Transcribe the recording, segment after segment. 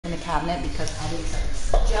cabinet because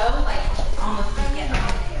Eddie's like, Joe, like, almost didn't get out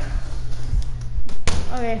of here.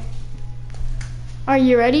 Okay. Are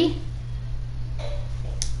you ready?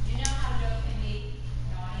 You know how Joe can be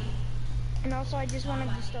naughty? And also, I just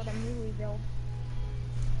wanted to start a movie build.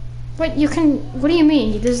 What you can? What do you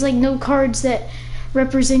mean? There's like no cards that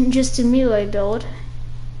represent just a melee build.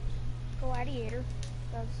 Gladiator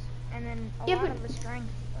does, and then a Yeah, lot but- of the strength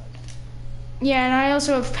does. Yeah, and I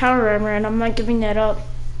also have power armor, and I'm not giving that up.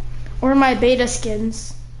 Or my beta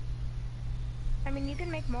skins. I mean, you can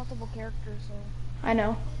make multiple characters, so. I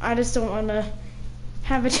know. I just don't want to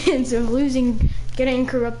have a chance of getting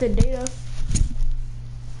corrupted data.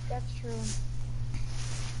 That's true.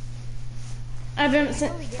 I've been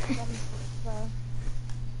Probably get some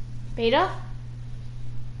beta.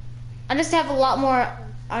 I just have a lot more.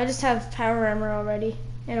 I just have power armor already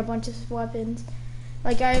and a bunch of weapons.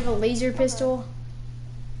 Like I have a laser pistol.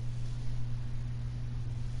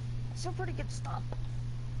 Still pretty good stuff.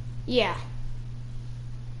 Yeah.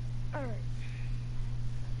 Alright.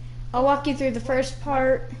 I'll walk you through the first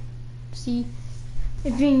part. See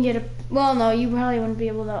if you can get a. Well, no, you probably wouldn't be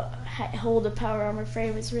able to hold a power armor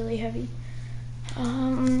frame. It's really heavy.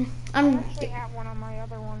 I actually have one on my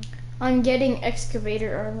other one. I'm getting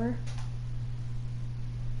excavator armor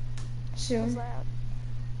What's soon. that?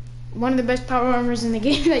 One of the best power armors in the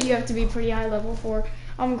game that you have to be pretty high level for.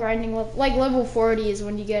 I'm grinding level, like level 40 is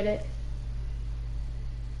when you get it.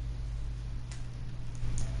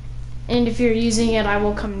 And if you're using it, I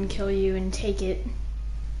will come and kill you and take it.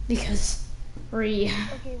 Because, Okay,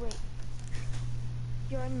 wait.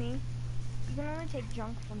 Join me. You can only take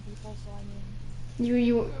junk from people, so I mean.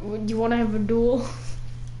 you want to have a duel?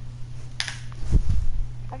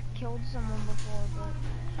 I've killed someone before,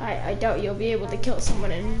 but. I doubt you'll be able to kill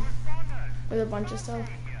someone with a bunch of stuff.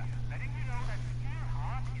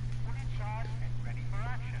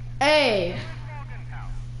 Hey!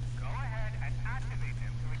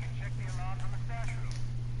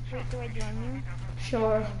 Wait, do I join you?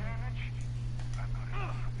 Sure.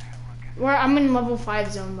 I'm in level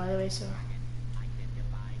 5 zone, by the way, so.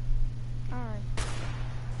 Alright.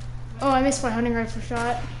 Oh, I missed my hunting rifle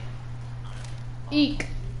shot. Eek.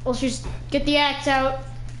 Let's just get the axe out.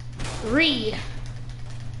 Read.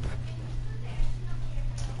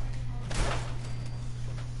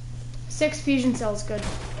 Six fusion cells, good.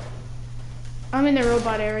 I'm in the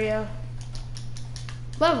robot area.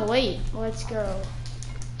 Level 8, let's go.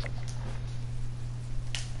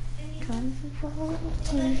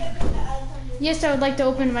 Yes, I would like to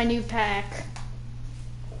open my new pack.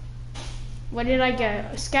 What did I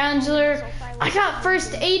get? A scoundrel. I got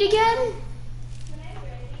first aid again?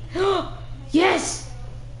 Yes!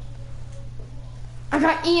 I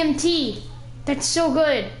got EMT. That's so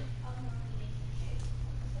good.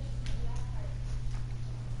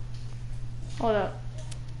 Hold up.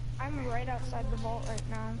 I'm right outside the vault right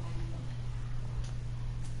now.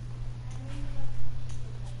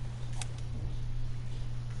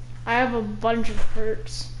 I have a bunch of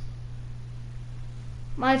perks.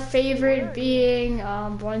 My favorite being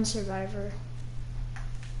Born Survivor.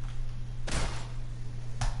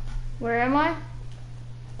 Where am I?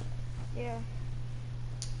 Yeah.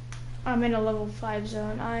 I'm in a level 5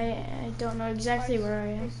 zone. I don't know exactly where I I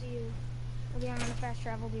am. see you. Okay, I'm gonna fast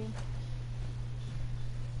travel to you.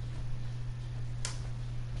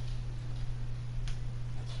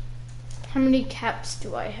 How many caps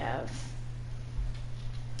do I have?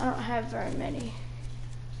 I don't have very many.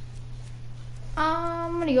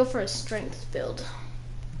 I'm gonna go for a strength build.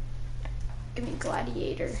 Give me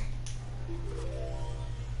gladiator.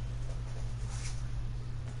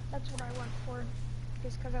 That's what I went for.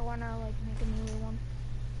 Just because I want to, like, make a melee one.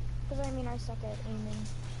 Because, I mean, I suck at aiming.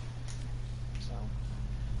 So.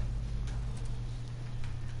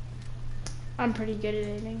 I'm pretty good at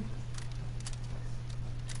aiming.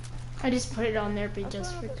 I just put it on there I was just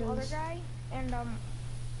playing with this other because. guy, and,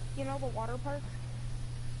 you know the water park?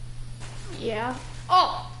 Yeah.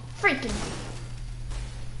 Oh, freaking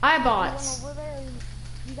I iBots. went over there, and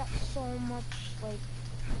you got so much, like,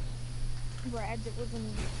 rads, it wasn't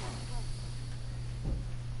even fun.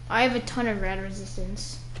 I have a ton of rad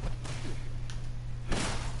resistance.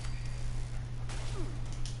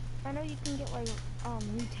 I know you can get, like,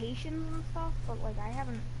 mutations and stuff, but, like, I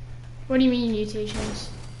haven't. What do you mean mutations?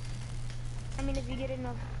 I mean, if you get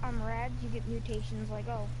enough rads, you get mutations like,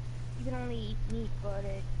 oh, you can only eat meat, but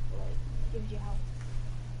it, like, gives you health.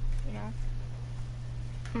 You know?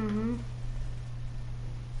 Mm-hmm.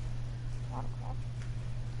 A lot of crap.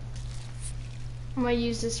 I'm gonna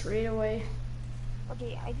use this right away.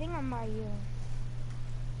 Okay, I think I'm by you.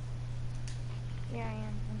 Yeah, I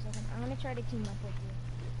am. 1 second. I'm gonna try to team up with you.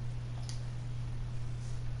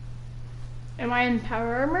 Am I in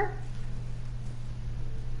power armor?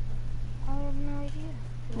 I have no idea.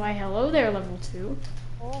 Why, hello there, level 2.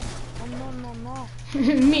 Oh, no.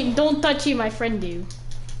 Me, don't touch you, my friend do.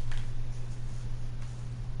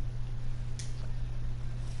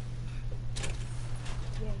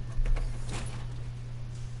 Yay.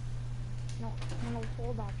 No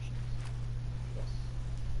hold options. Yes.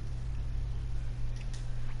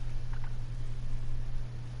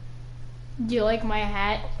 Do you like my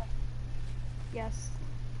hat? Yes.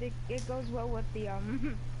 It goes well with the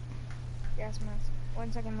gas mask.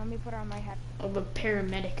 1 second, let me put on my hat. Oh, the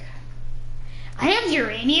paramedic. I have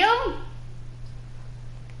uranium?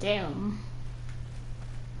 Damn.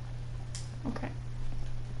 Okay.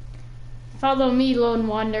 Follow me, Lone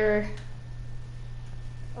Wanderer.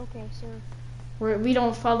 Okay, sir. We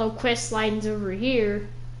don't follow quest lines over here.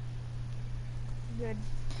 Good.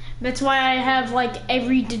 That's why I have like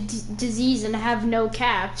every disease and have no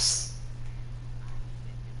caps.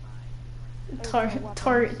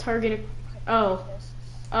 Target. Oh.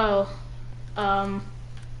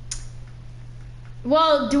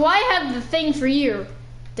 Well, do I have the thing for you?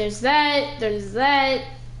 There's that.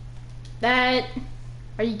 That.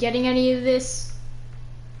 Are you getting any of this?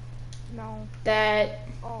 No. That.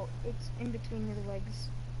 Oh, it's in between your legs.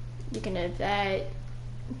 You can have that.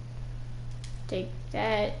 Take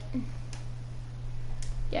that.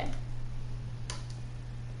 Yeah.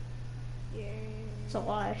 Yeah. There's a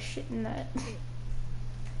lot of shit in that.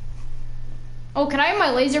 Oh, can I have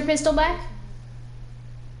my laser pistol back?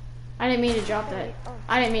 I didn't mean to drop that.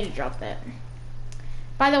 I didn't mean to drop that.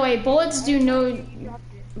 By the way, bullets do no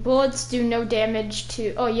damage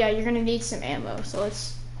to. Oh yeah, you're gonna need some ammo. So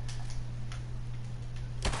let's.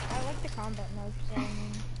 I like the combat mode. So I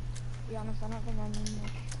mean, to be honest, I don't think I need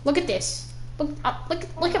much. Look at this.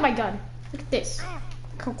 Look at my gun. Look at this.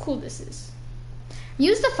 Look how cool this is.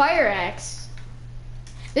 Use the fire axe.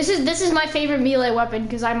 This is my favorite melee weapon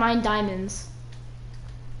because I mine diamonds.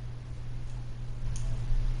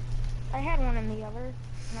 I had one in the other,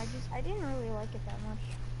 and I didn't really like it that much.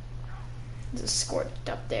 There's a scorched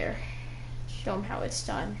up there. Show them how it's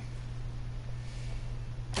done.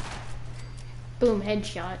 Boom,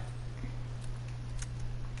 headshot.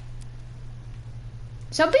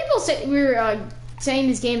 Some people say we're saying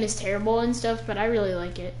this game is terrible and stuff, but I really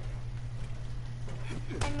like it.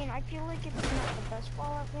 I mean, I feel like it's not the best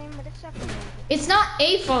Fallout game, but it's definitely good. It's not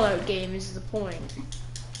a Fallout game, is the point.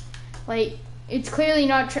 Like, it's clearly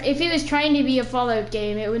not. If it was trying to be a Fallout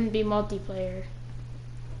game, it wouldn't be multiplayer.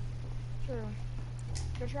 True.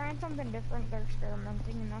 They're trying something different. They're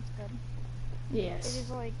experimenting, and that's good. Yes. It's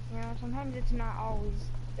just like, sometimes it's not always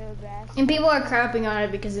the best. And people are crapping on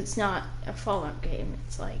it because it's not a Fallout game.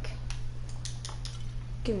 It's like,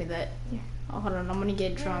 give me that. Oh, hold on, I'm gonna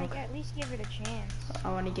get drunk. Like, at least give it a chance. I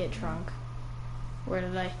want to get drunk.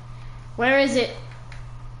 Where is it?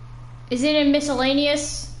 Is it in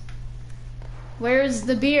miscellaneous? Where's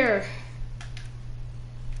the beer?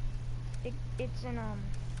 It's in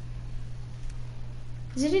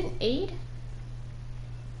Is it in aid?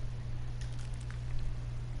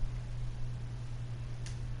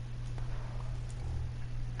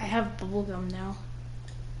 I have bubblegum now.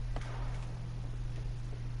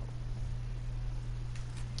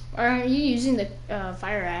 Are you using the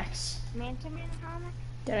fire axe? Man-to-Man comic?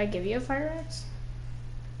 Did I give you a fire axe?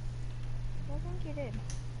 I think you did.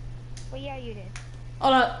 Well, yeah, you did.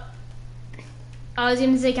 Hold up. I was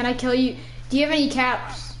gonna say, can I kill you? Do you have any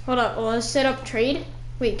caps? Hold up. Well, let's set up trade.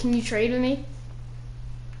 Wait, can you trade with me?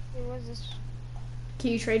 Wait, what is this?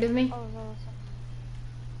 Can you trade with me? Oh, no.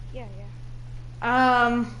 Yeah.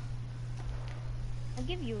 I'll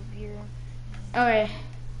give you a beer. Okay.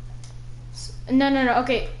 No.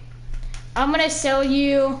 Okay. I'm gonna sell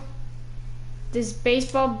you this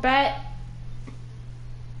baseball bat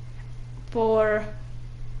for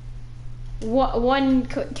one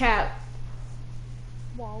cap.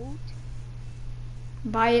 What?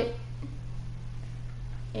 Buy it,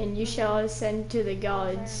 and you shall ascend to the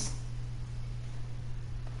gods.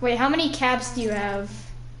 Wait, how many caps do you have?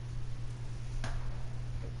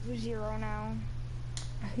 0 now.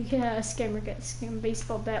 Yeah, scam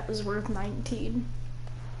baseball bat was worth 19.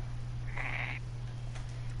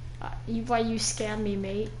 Why you scam me,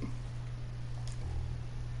 mate?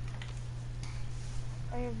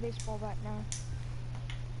 I have baseball bat now.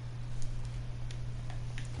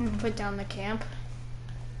 I'm gonna put down the camp.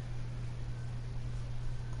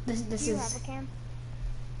 This Do is. you have a camp?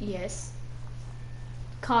 Yes.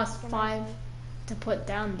 Cost 5 to put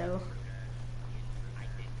down though.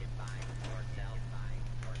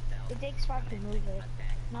 It takes 5 to move it,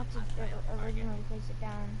 not to originally place it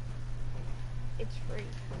down. It's free.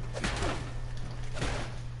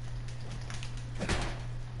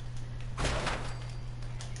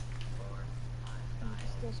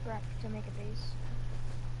 the scrap to make a base.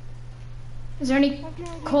 Is there any I have no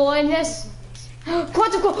idea coal in how to this? make a base.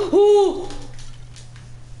 Quantum coal! Ooh!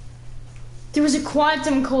 There was a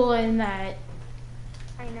quantum coal in that.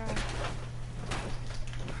 I know.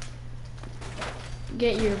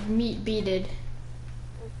 Get your meat beated.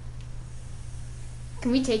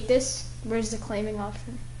 Can we take this? Where's the claiming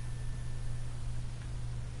option?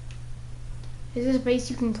 Is this a base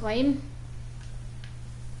you can claim?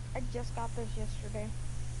 I just got this yesterday.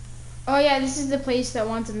 Oh yeah, this is the place that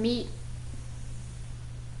wants a meat.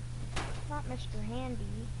 Not Mr. Handy.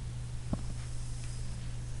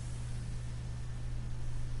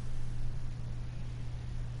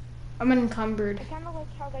 I'm encumbered. I kind of like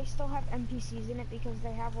how they still have NPCs in it because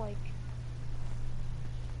they have like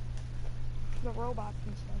the robots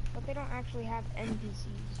and stuff, but they don't actually have NPCs,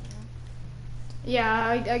 you know? Yeah,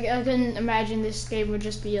 I couldn't imagine this game would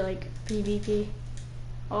just be like PvP.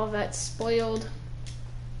 All of that's spoiled.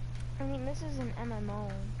 I mean, this is an MMO.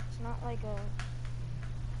 It's not like a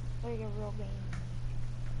real game.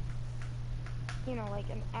 You know, like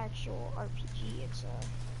an actual RPG. It's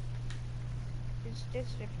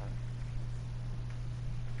different.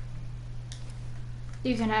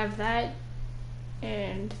 You can have that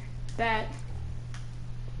and that.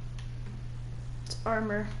 It's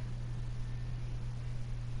armor.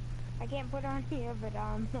 I can't put on here, but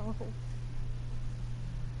no.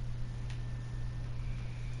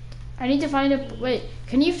 I need to find a wait.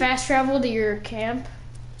 Can you fast travel to your camp?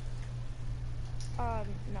 No.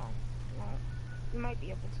 You might be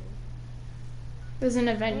able to. There's an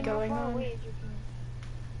I event mean, going how far on. away is your camp?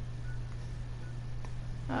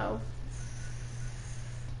 Oh.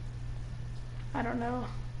 I don't know.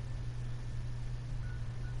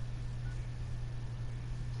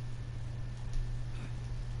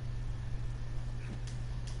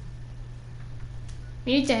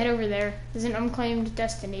 We need to head over there. There's an unclaimed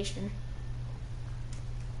destination.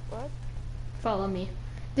 What? Follow me.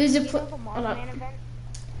 There's a You know the hold Mothman on. event?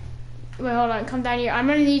 Wait, hold on. Come down here. I'm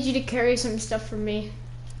gonna need you to carry some stuff for me.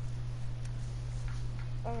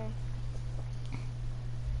 Okay.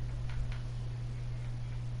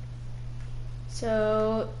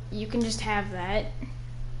 So you can just have that.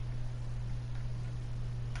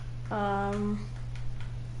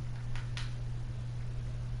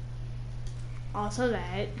 Also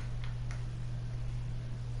that.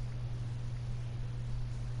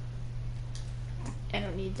 I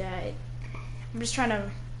don't need that. I'm just trying to.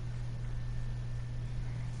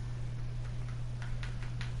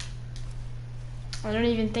 I don't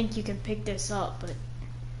even think you can pick this up, but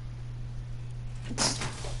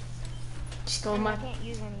just go in I my can't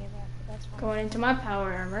use any of that, but that's fine. going into my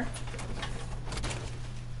power armor.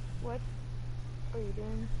 What are you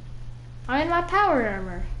doing? I'm in my power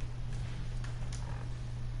armor.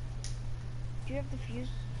 Do you have the fuse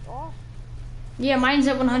off? Yeah, mine's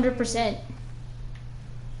at 100%.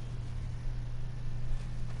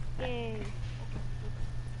 Yay.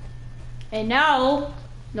 And now,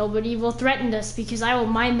 nobody will threaten us because I will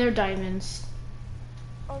mine their diamonds.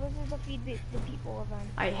 Oh, this is a feed the people event.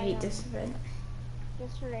 I hate this event.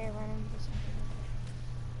 Yesterday I ran into something.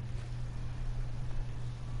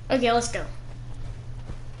 Okay, let's go.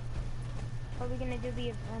 Are we gonna do the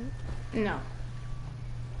event? No.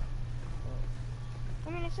 I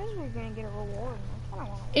mean, it says we're gonna get a reward. I don't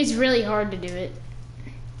want It's really hard to do it.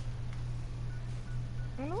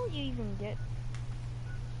 I wonder what you even get.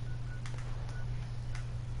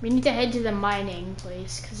 We need to head to the mining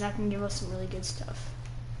place because that can give us some really good stuff.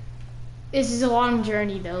 This is a long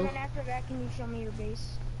journey And though. then after that, can you show me your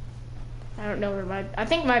base? I don't know where I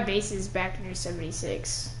think my base is back near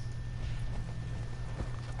 76.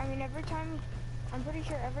 I mean, I'm pretty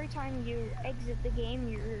sure every time you exit the game,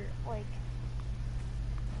 you're like,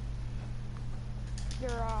 your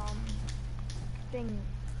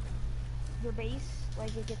base,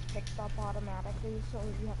 like it gets picked up automatically, so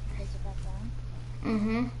you have to place it back down.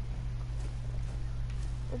 Mm-hmm.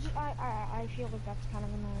 Which I feel like that's kind of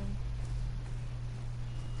annoying.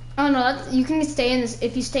 Oh no, you can stay in this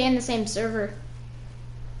if you stay in the same server.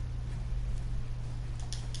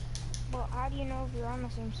 Well, how do you know if you're on the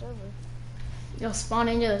same server? You'll spawn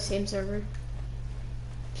into the same server.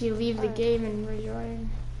 If you leave the Oh. game and rejoin.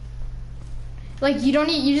 Like you don't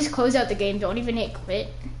need, you just close out the game. Don't even hit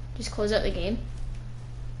quit. Just close out the game.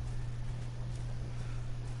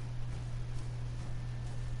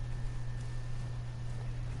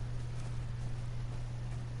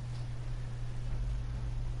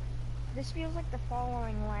 This feels like the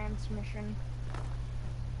following Lance mission.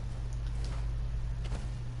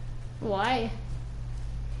 Why?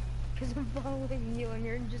 Because I'm following you and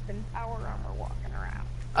you're just in power armor walking around.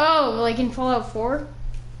 Oh, like in Fallout 4?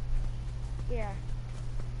 Yeah.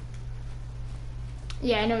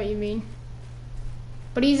 Yeah, I know what you mean.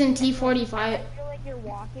 But he's in T45. I feel like you're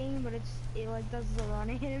walking, but it like does the run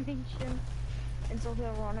animation. And so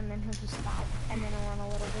he'll run and then he'll just stop. And then he'll run a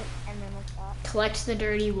little bit and then he'll stop. Collects the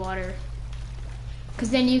dirty water. Because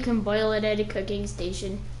then you can boil it at a cooking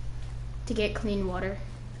station to get clean water.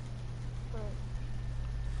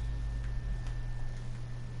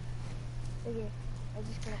 Okay, I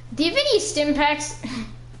just gotta... Do you have any stim packs?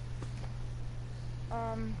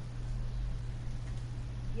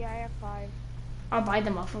 Yeah, I have 5. I'll buy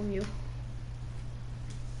them off of you.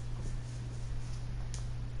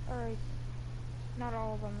 Alright. Not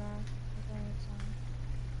all of them though. I think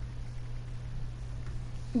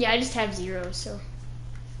it's, Yeah, I just have 0, so.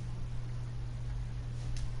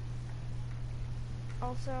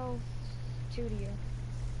 Also, 2 to you.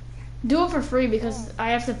 Do it for free because I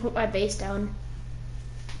have to put my base down.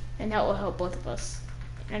 And that will help both of us.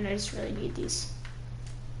 And I just really need these.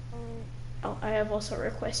 Oh, I have also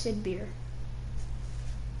requested beer.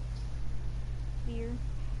 Beer.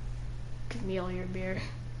 Give me all your beer.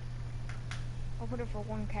 I'll put it for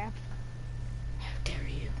 1 cap. How dare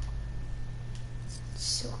you? It's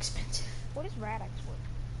so expensive. What is Radix worth?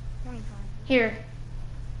 25. Here.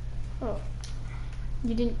 Oh.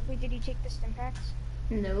 You didn't... Wait, did you take the stim packs?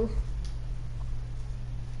 No.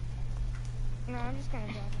 No, I'm just gonna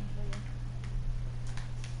drop them for you.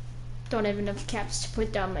 Don't have enough caps to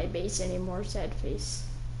put down my base anymore, sad face.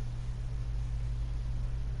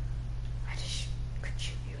 I just could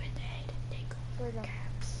shoot you in the head and take all the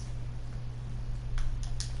caps.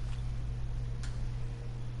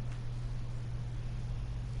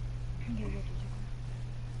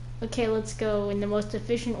 Okay, let's go in the most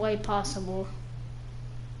efficient way possible.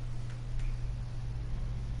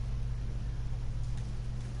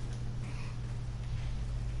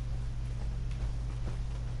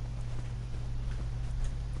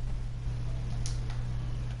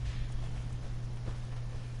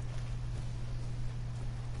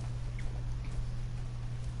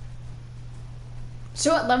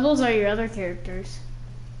 So what levels are your other characters?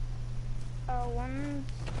 One's,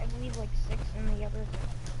 I believe, like 6, and the other's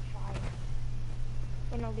 5.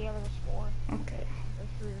 Wait, no, the other was 4. Okay. Or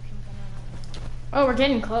 3 or something, I don't know. Oh, we're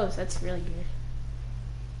getting close. That's really good.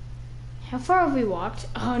 How far have we walked?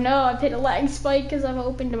 Oh no, I've hit a lag spike because I've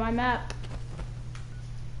opened my map.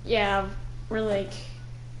 Yeah, we're like...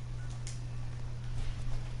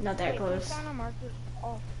 not that close. Place down a marker.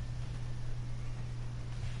 Oh.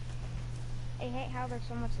 Hey, how there's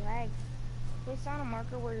so much lag. Place down a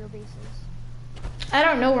marker where your base is. I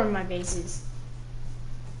don't know where my base is.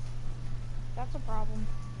 That's a problem.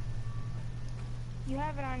 You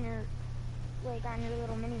have it on your, like, on your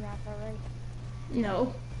little mini map, though, right?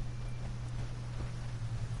 No.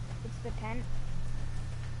 It's the tent.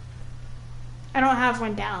 I don't have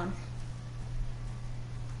one down.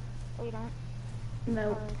 Oh, you don't?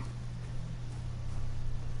 No.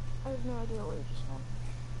 I have no idea where you just went.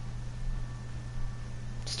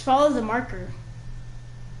 Just follow the marker.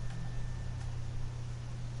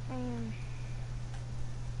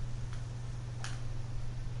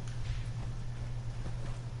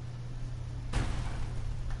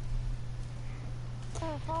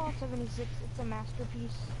 Fallout 76, it's a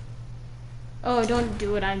masterpiece. Oh, don't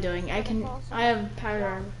do what I'm doing. I have power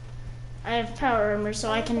armor. I have power armor,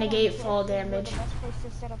 so I can negate fall damage. The best place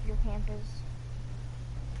to set up your camp is.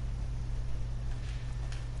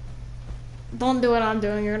 Don't do what I'm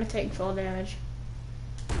doing, you're gonna take fall damage.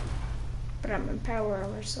 But I'm in power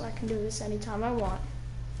armor, so I can do this anytime I want.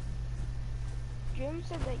 Jim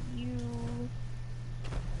said that you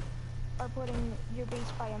are putting your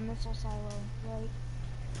base by a missile silo, right?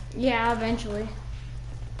 Yeah, eventually.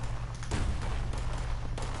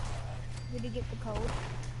 Did you get the code?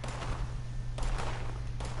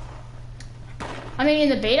 I mean, in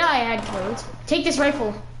the beta I had codes. Take this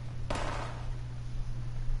rifle.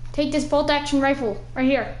 Take this bolt action rifle, right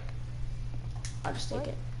here. I'll just take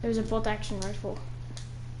it. There's a bolt action rifle.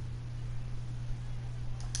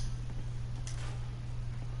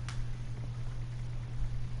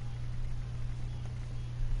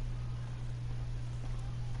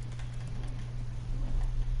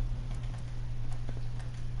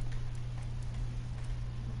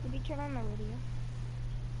 Did you turn on the radio?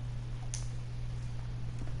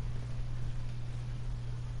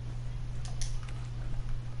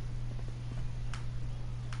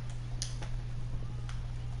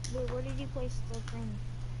 Wait, where did you place the thing?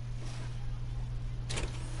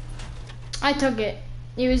 I took it.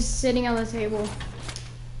 It was sitting on the table.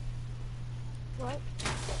 What?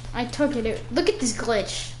 I took it. Look at this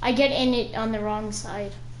glitch. I get in it on the wrong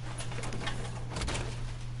side.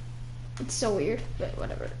 It's so weird, but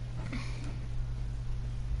whatever.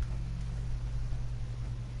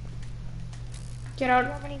 Get Do you out.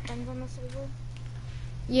 have any friends on the server?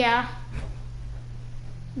 Yeah.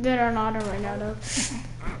 That are not on right now, though.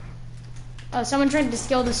 Oh, someone tried to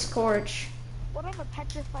skill the Scorch. What do the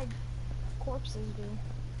petrified corpses do?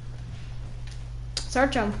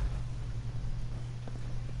 Search them.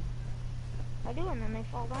 I do, and then they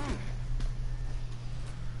fall down.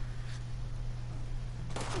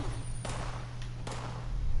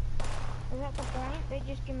 Is that the point? They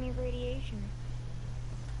just give me radiation.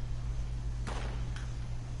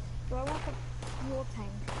 Do I want the fuel tank?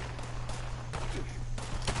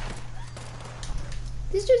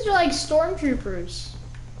 These dudes are like stormtroopers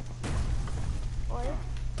What?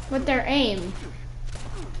 with their aim.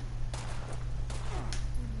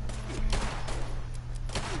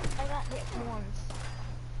 I got hit once.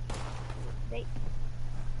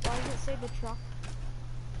 Why does it say the truck?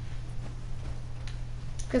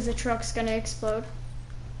 Because the truck's gonna explode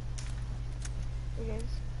It is.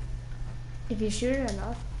 if you shoot it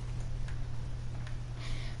enough.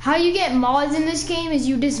 How you get mods in this game is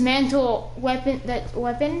you dismantle weapon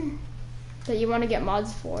that you want to get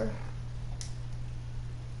mods for.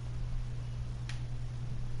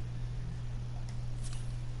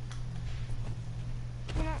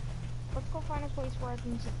 You know, let's go find a place where I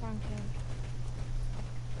can sit down camp.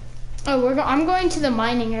 Oh, I'm going to the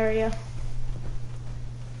mining area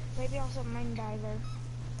Maybe I'll set mine diver.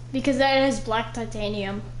 because that has black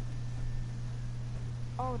titanium.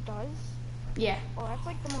 Oh, it does? Yeah, Oh, that's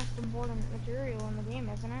like the most important material in the game,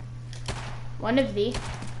 isn't it? one of the.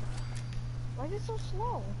 Why is it so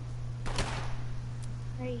slow?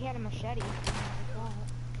 He had a machete. Oh,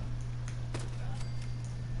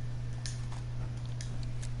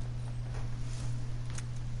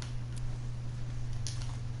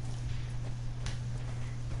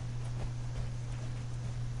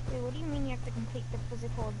 wait, what do you mean you have to complete the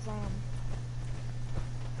physical exam?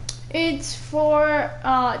 It's for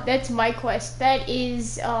that's my quest. That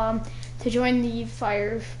is to join the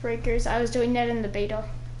Firebreakers. I was doing that in the beta.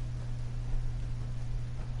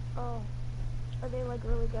 Oh, are they like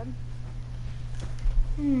really good?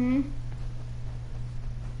 Hmm.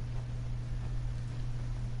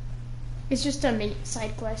 It's just a mini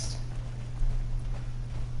side quest.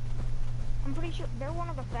 I'm pretty sure they're one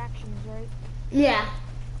of the factions, right? Yeah.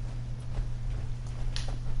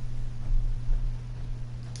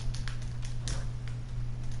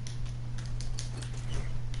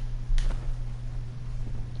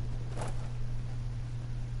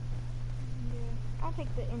 Yeah, I'll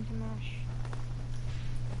take the Intimash.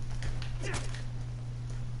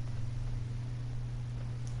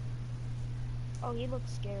 Oh, he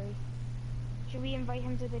looks scary. Should we invite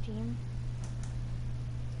him to the team?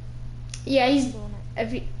 Yeah, he's. Doing it.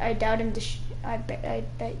 If he, I doubt him to. I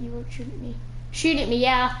bet you won't shoot at me. Shoot at me,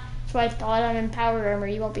 yeah. That's what I thought. I'm in power armor.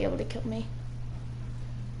 You won't be able to kill me.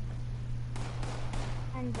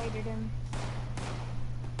 I invited him.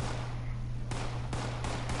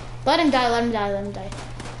 Let him die. Let him die. Let him die.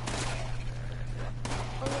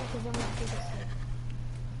 Oh yeah, because then we have to take a side.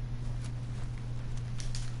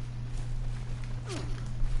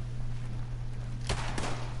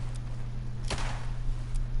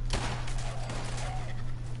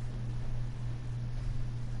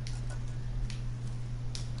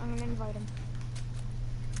 I'm gonna invite him.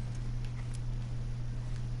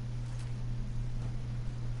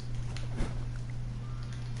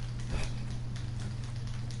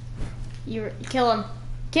 You kill him.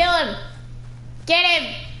 Kill him. Get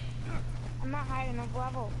him. I'm not high enough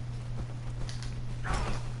level.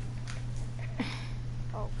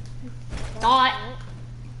 Oh. Thought.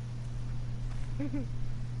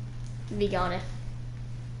 Be gone.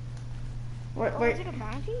 Oh, is it a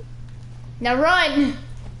bounty? Now run.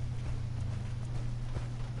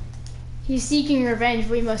 He's seeking revenge.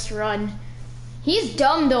 We must run. He's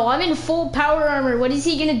dumb though. I'm in full power armor. What is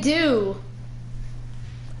he gonna do?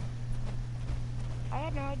 I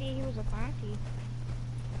had no idea he was a bounty.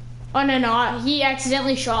 Oh no, he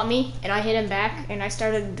accidentally shot me and I hit him back and I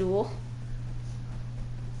started a duel.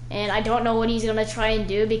 And I don't know what he's gonna try and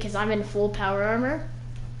do because I'm in full power armor.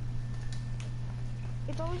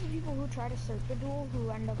 It's always the people who try to start the duel who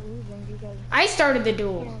end up losing because, I started the you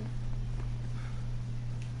duel. know,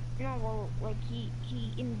 no, well, like he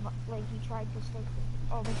tried to start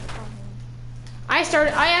the, oh, this is fine.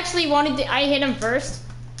 I actually wanted to, I hit him first.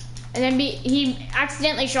 And then he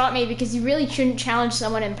accidentally shot me because you really shouldn't challenge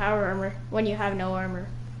someone in power armor when you have no armor.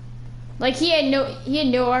 Like he had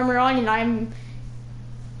no armor on and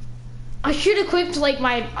I should equip like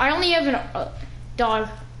I only have a dog.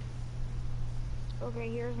 Okay,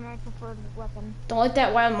 here's my preferred weapon. Don't let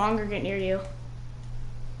that wild monger get near you.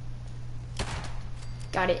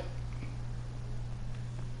 Got it.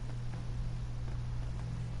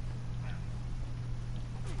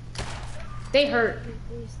 They hurt.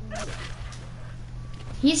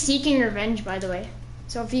 He's seeking revenge, by the way.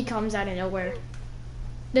 So if he comes out of nowhere.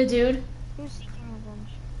 The dude. Who's seeking revenge?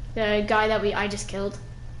 The guy that I just killed.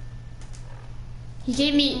 He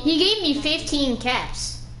gave me 15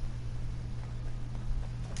 caps.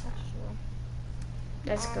 That's true.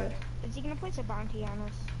 That's good. Is he gonna place a bounty on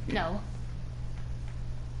us? No.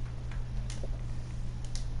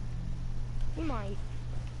 He might.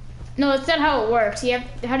 No, that's not how it works.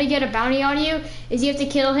 How to get a bounty on you is you have to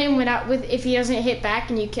kill him if he doesn't hit back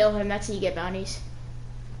and you kill him. That's how you get bounties.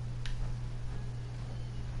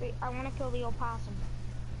 Wait, I want to kill the opossum.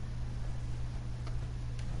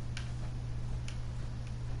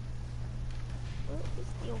 Where is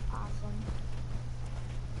the opossum?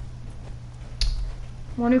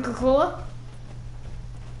 Want a Coca-Cola?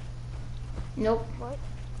 Nope. What?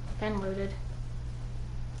 Pen loaded.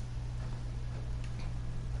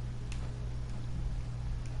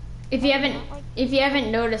 If you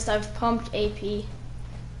haven't noticed, I've pumped AP.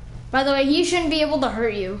 By the way, he shouldn't be able to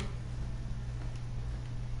hurt you.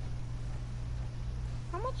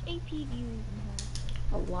 How much AP do you even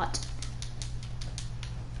have? A lot.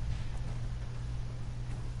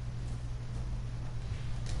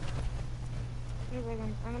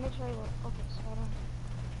 I'm gonna try what. Okay, so I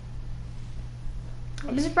don't.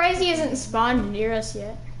 I'm surprised he hasn't spawned near us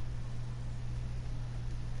yet.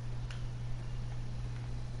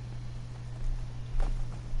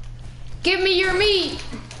 Give me your meat!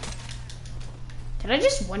 Did I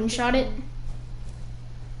just one-shot it?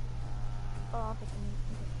 Oh, I'll take the meat.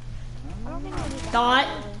 Okay. I don't think I need that. Dot.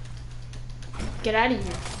 Get out of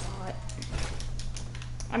here, Dot.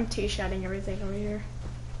 I'm two-shotting everything over here.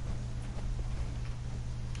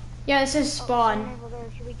 Yeah, it says spawn. Over there.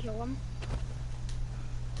 Should we kill him?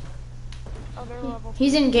 Oh, they're level.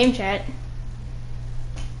 He's in game chat.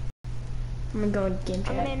 I'm gonna go in game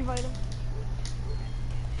I'm gonna chat. invite him.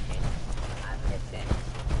 Assistance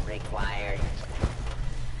required.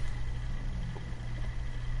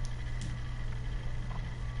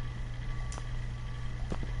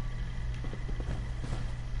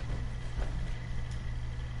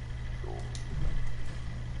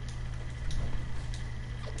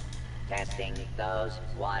 Testing those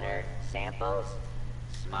water samples.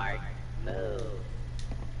 Smart move.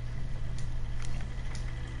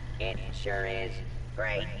 It sure is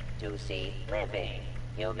great to see living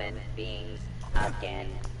human beings again.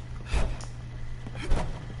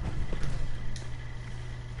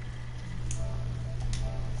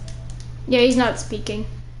 Yeah, he's not speaking.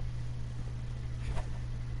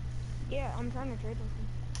 Yeah, I'm trying to trade with him.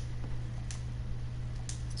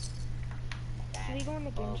 Should we go in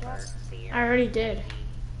the game chat? I already did.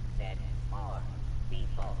 Said more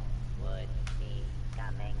people would be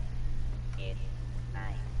coming. It's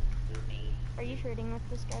nice to meet. Are you trading with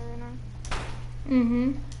this guy right now?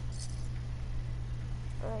 Mm-hmm.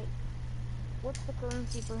 Alright. What's the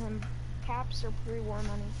currency for him? Caps or pre-war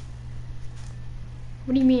money?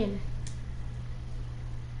 What do you mean?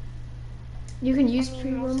 You can use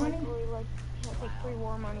pre-war most money? likely, like, he'll take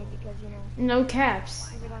pre-war money because, you know, No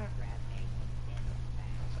caps. if we don't.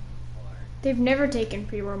 They've never taken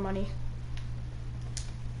pre-war money.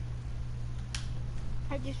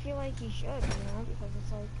 I just feel like he should, you know, because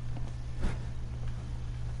it's like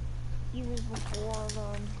he was before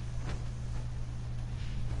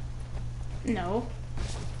the. No.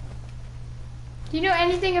 Do you know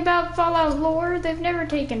anything about Fallout lore? They've never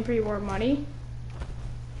taken pre-war money.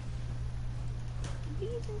 What do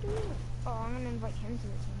you even do? Oh, I'm gonna invite him to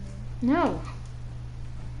this one. No.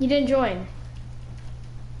 You didn't join.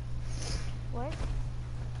 What?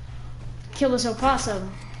 Kill this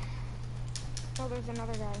opossum. Oh, there's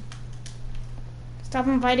another guy. Stop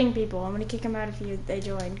inviting people. I'm gonna kick them out if they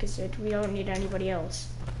join, because we don't need anybody else.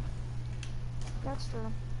 That's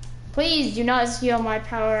true. Please do not steal my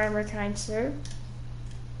power armor, kind sir.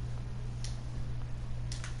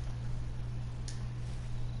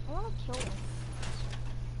 I wanna kill him.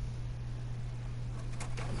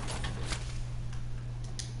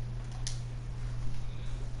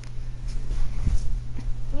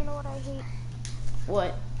 You know what I hate?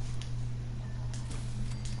 What?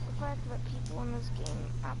 The fact that people in this game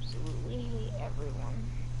absolutely hate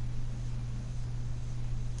everyone.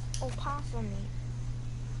 Opossum meat.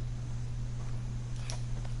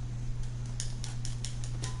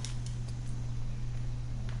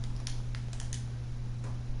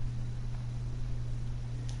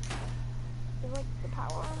 Is like the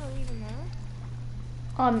power armor even there?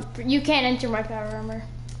 You can't enter my power armor.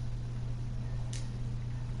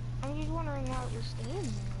 I'm just wondering why it was staying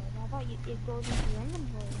there. I thought it goes into your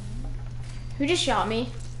inventory. Who just shot me?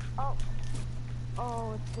 Oh.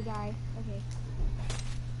 Oh, it's the guy. Okay.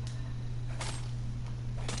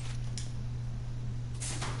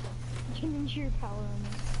 Get into your power armor.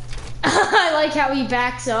 I like how he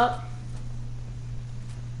backs up.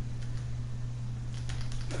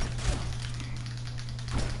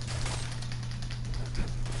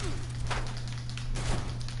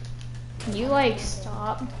 Can you like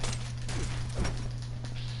stop?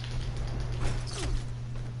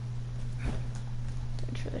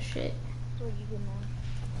 Good for the shit. That's what you get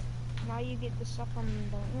now. Now you get the stuff from them,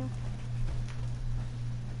 don't you?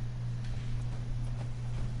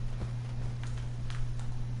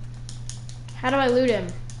 How do I loot him?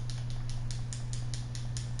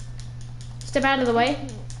 Step out of the way.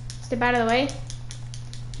 Step out of the way.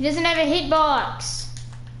 He doesn't have a hitbox.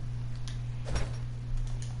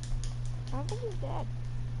 I don't think he's dead.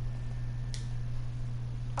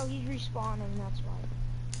 Oh, he's respawning, that's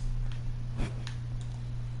why.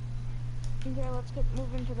 Okay, let's get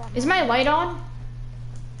moving to that. Is my light on?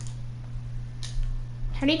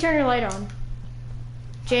 How do you turn your light on?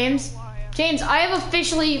 James? James, I have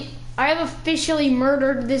officially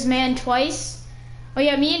murdered this man twice. Oh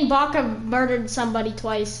yeah, me and Bach have murdered somebody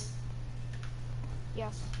twice.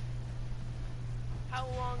 Yes. How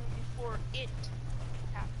long before it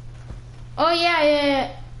happened? Oh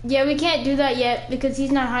yeah, we can't do that yet because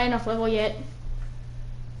he's not high enough level yet.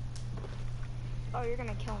 Oh, you're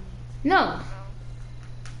gonna kill me. No.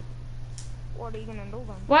 What are you gonna do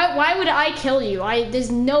then? Why would I kill you? There's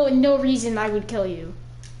no reason I would kill you.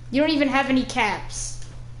 You don't even have any caps.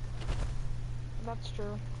 That's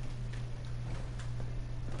true.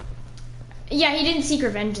 Yeah, he didn't seek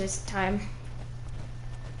revenge this time.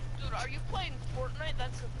 Dude, are you playing Fortnite?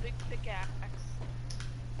 That's a big pickaxe.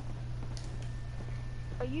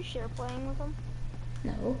 Are you share playing with him?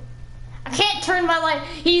 No. I can't turn my light.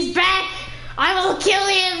 He's back! I will kill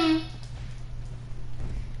him!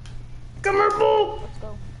 Come here, boo! Let's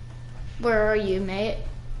go. Where are you, mate?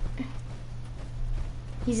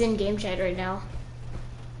 He's in game chat right now.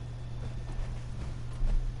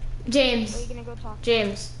 James. Are you gonna go talk?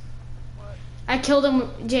 James. What? I killed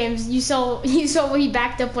him, James. You saw he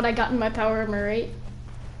backed up when I got in my power armor, right?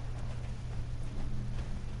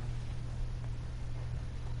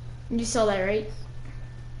 You saw that, right?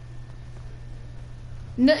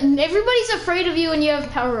 No, everybody's afraid of you when you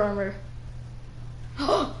have power armor.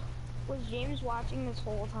 Was James watching this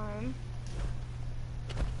whole time?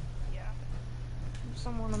 Yeah.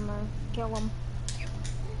 Someone in there. Kill him.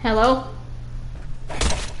 Hello?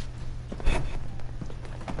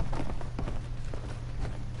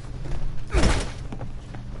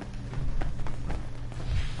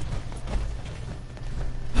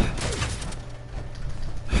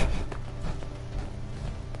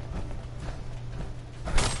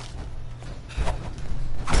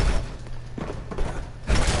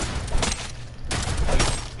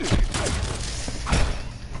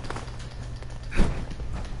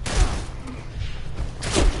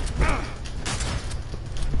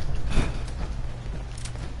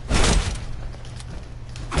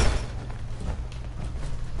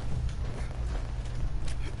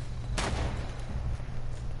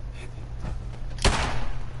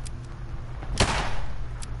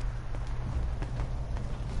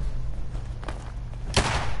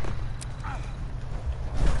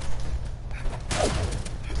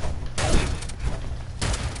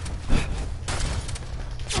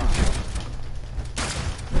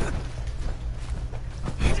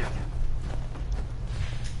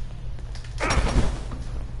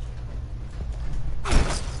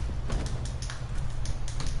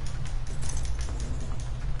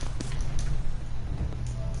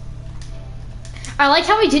 I like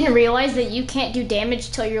how we didn't realize that you can't do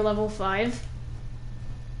damage till you're level 5.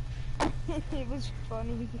 It was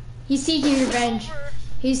funny. He's seeking revenge.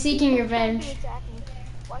 He's seeking revenge. Attack me.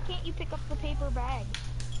 Why can't you pick up the paper bag?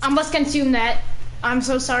 I must consume that. I'm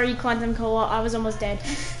so sorry, Quantum Cola. I was almost dead.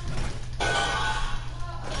 I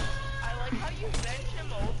like how you bent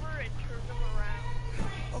him over and turned him around.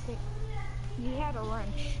 Okay. He had a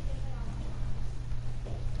wrench.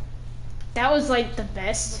 That was like the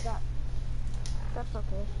best. But that's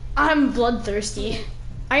okay. I'm bloodthirsty.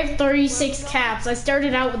 I have 36 caps. I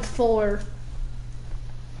started out with 4.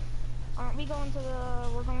 Aren't we going to the,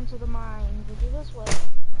 we're going to the mines. We'll do this way.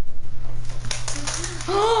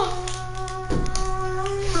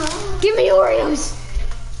 Give me Oreos!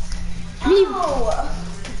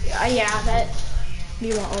 Yeah, that.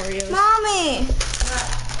 You want Oreos. Mommy!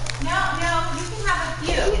 No, you can have a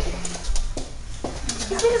few. It's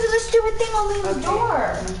because of the stupid thing on the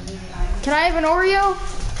door. Can I have an Oreo?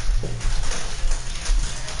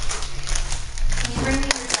 Can you bring me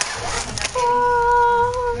your jacket?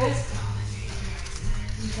 Chris?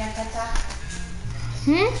 You can't get that?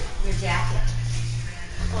 Hmm? Your jacket.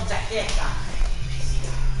 Well, jacket.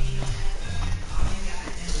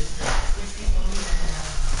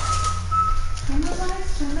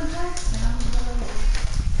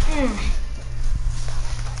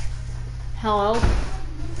 Hello,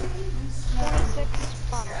 26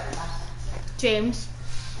 bucks. James.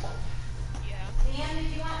 Yeah. Dan,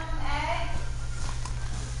 did you want some eggs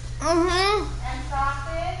Mm-hmm. and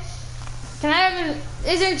sausage? Can I have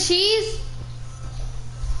is there cheese?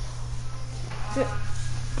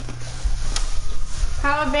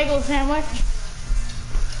 How a bagel sandwich?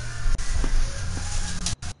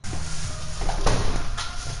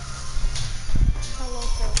 Hello,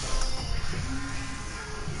 sir.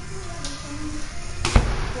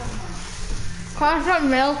 Constant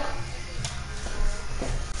milk.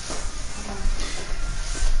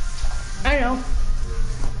 I know.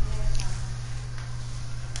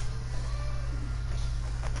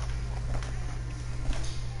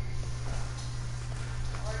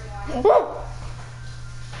 Woo!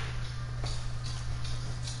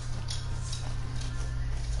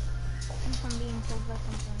 If I'm being killed by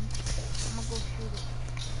something, I'm gonna go shoot it.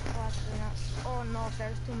 Oh, actually not. Oh no,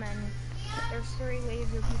 there's too many. There's 3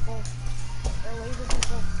 laser people. They're laser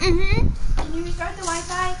people. Mm-hmm. Can you restart the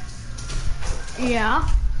Wi-Fi? Yeah.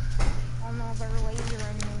 Oh no, they're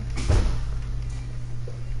lasering me.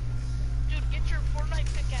 Dude, get your Fortnite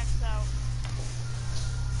pickaxe out.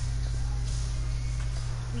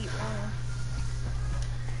 Sweet one.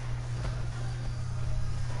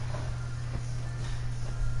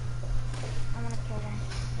 I wanna kill them,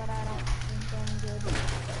 but I don't think I'm good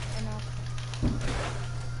enough.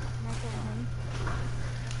 Can I kill him?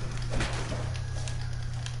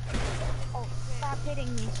 Oh, stop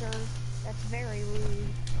hitting me, sir. That's very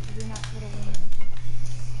rude. Do not hit a woman.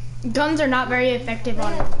 Guns are not very effective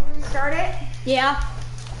on it. Can you restart it? Yeah.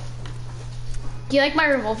 Do you like my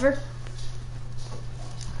revolver?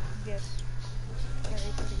 Yes.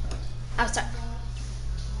 Very pretty. Outside.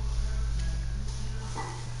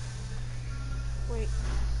 Wait.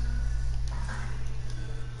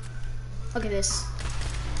 Look at this.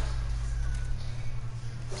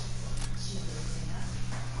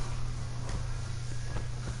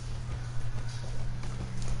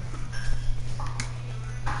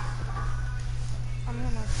 I'm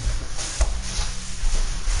gonna.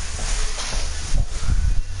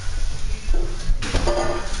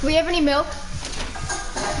 Do we have any milk? I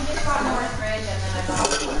just got more fridge and then I bought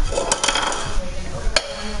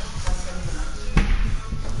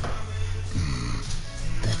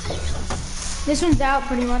This one's out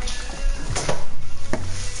pretty much.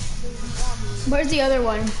 Where's the other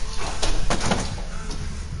one?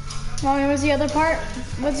 Mommy, where's the other part?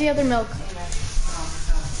 What's the other milk?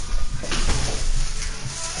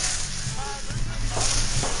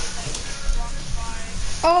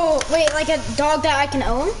 Oh, wait, like a dog that I can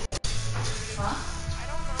own?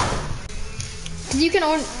 You can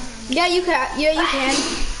own, yeah, you can, yeah, you can.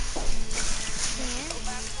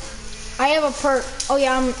 I have a perk. Oh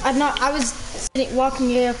yeah, I'm not, I was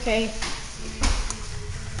walking, yeah, okay.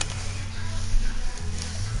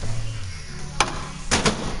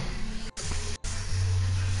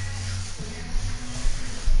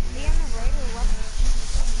 Be on the right or left?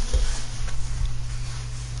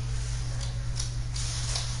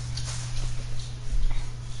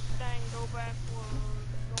 Dang, go backward.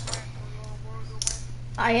 Go backward, go back.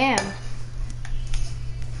 I am.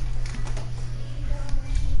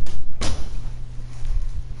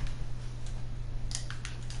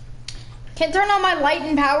 Can't turn on my light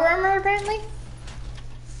and power armor apparently.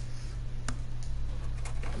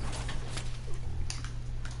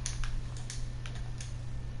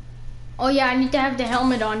 Oh yeah, I need to have the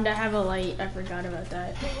helmet on to have a light. I forgot about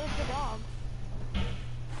that. Hey, where's the dog?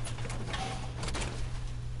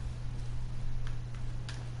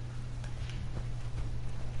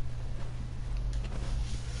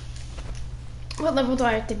 What level do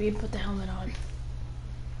I have to be to put the helmet on?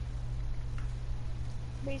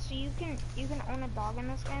 Wait, so you can own a dog in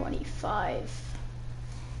this game? 25.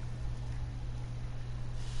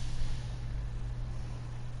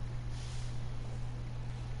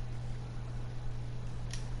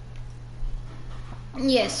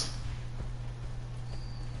 Yes.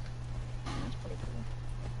 That's pretty cool.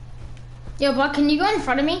 Yo, Buck, can you go in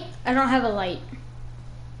front of me? I don't have a light.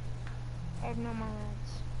 I have no more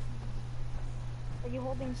reds. Are you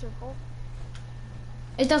holding circle?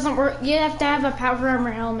 It doesn't work. You have to have a power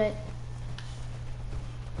armor helmet.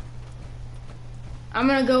 I'm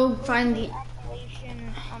gonna go find the.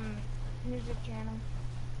 Appalachian music channel.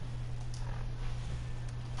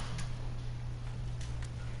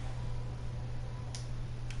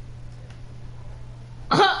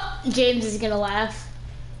 James is gonna laugh.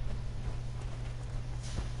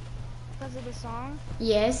 Because of the song?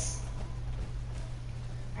 Yes.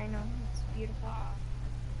 I know, it's beautiful.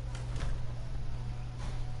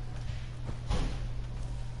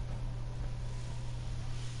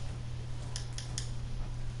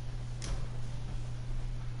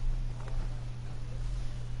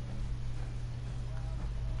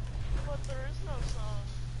 But there is no song.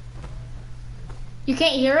 You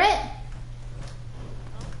can't hear it?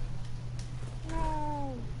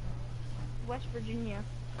 No. West Virginia.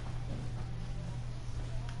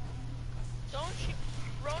 Don't you,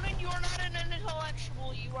 Ronan? You are not an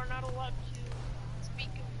intellectual. You are not allowed to speak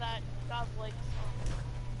of that godlike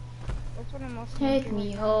song. That's what I'm most Take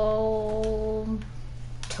me home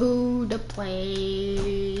to the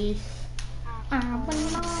place I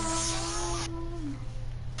belong.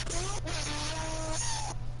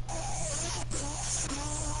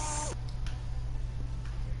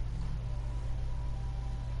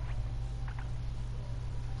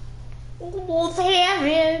 Almost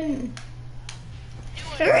heaven.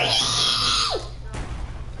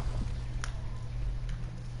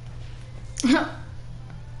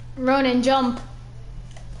 Ronan, jump.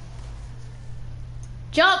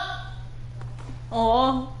 Jump!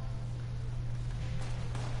 Oh.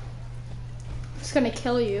 It's gonna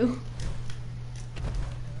kill you.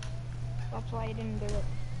 That's why I didn't do it.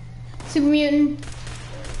 Super mutant.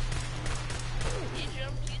 He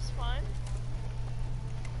jumped. He's fine.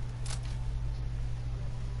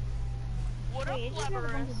 What up, Wait, it just has a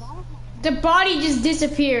bunch Leverus? of bombs. The body just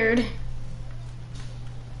disappeared.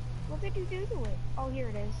 What did you do to it? Oh, here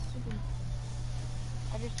it is. Super.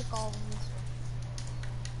 I just took all of this.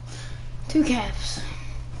 2 caps.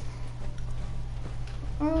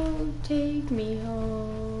 Oh, take me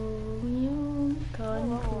home, you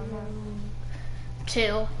country road.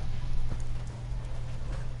 2.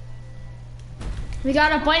 We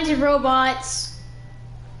got a bunch of robots.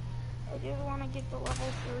 I just want to get to level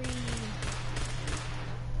 3.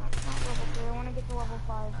 Not level 3, I want to get to level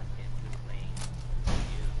 5.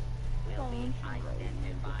 Will be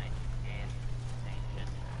identified and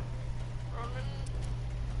sanctioned.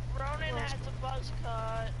 Ronan has a buzz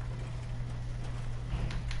cut.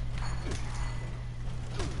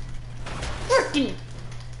 Frickin'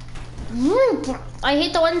 I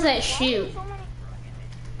hate the ones that shoot. So many.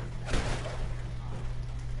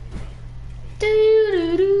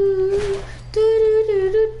 Doo-doo-doo,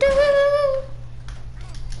 doo-doo-doo-doo-doo.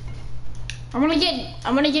 I'm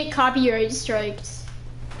gonna get copyright striked.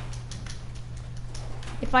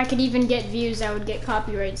 If I could even get views, I would get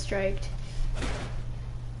copyright striked.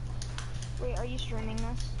 Wait, are you streaming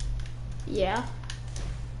this? Yeah.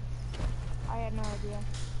 I had no idea.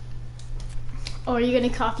 Oh, are you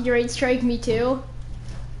gonna copyright strike me too?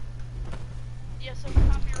 Yes, I'm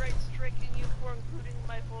copyright striking you for including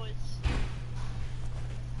my voice.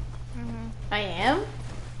 Mm-hmm. I am?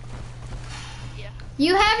 Yeah.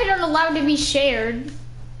 You have it allowed to be shared.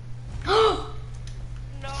 No,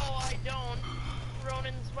 I don't.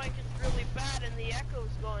 Ronan's mic is really bad and the echo's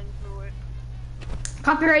going through it.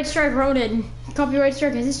 Copyright strike Ronan. Copyright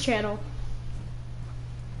strike is his channel.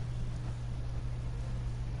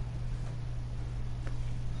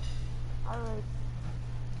 Alright.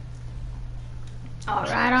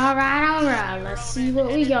 Alright. Let's see what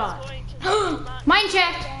we got. Mind I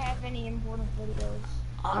check. don't have any important videos.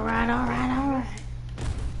 Alright.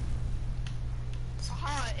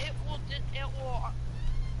 It will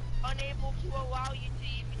unable to allow you to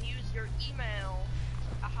even use your email.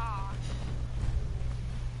 Aha.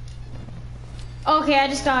 Okay, I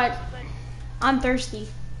just got. Then I'm thirsty.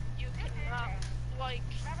 you cannot, like,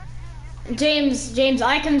 James,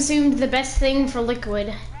 I consumed the best thing for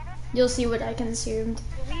liquid. You'll see what I consumed. Do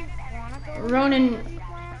we wanna go Ronan- to the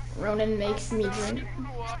plant? Ronan makes me drink.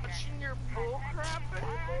 watching your bullcrap.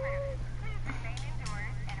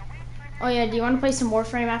 Oh yeah, do you want to play some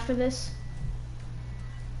Warframe after this?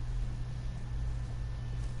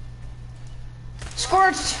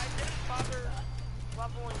 Scorched! I didn't bother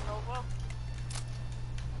leveling Nova.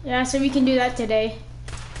 Yeah, so we can do that today.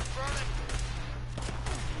 Ronan,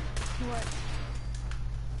 What?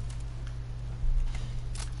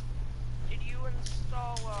 did you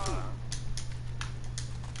install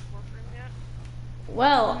Warframe yet?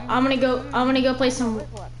 Well, I'm gonna go play some.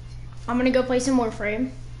 What? I'm gonna go play some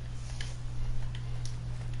Warframe.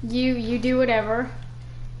 You do whatever.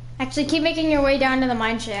 Actually, keep making your way down to the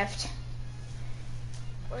mine shaft.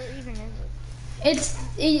 Where even is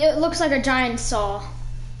it? It looks like a giant saw.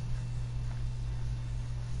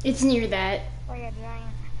 It's near that. Like a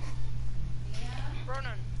giant.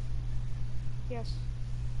 Ronan, Yes.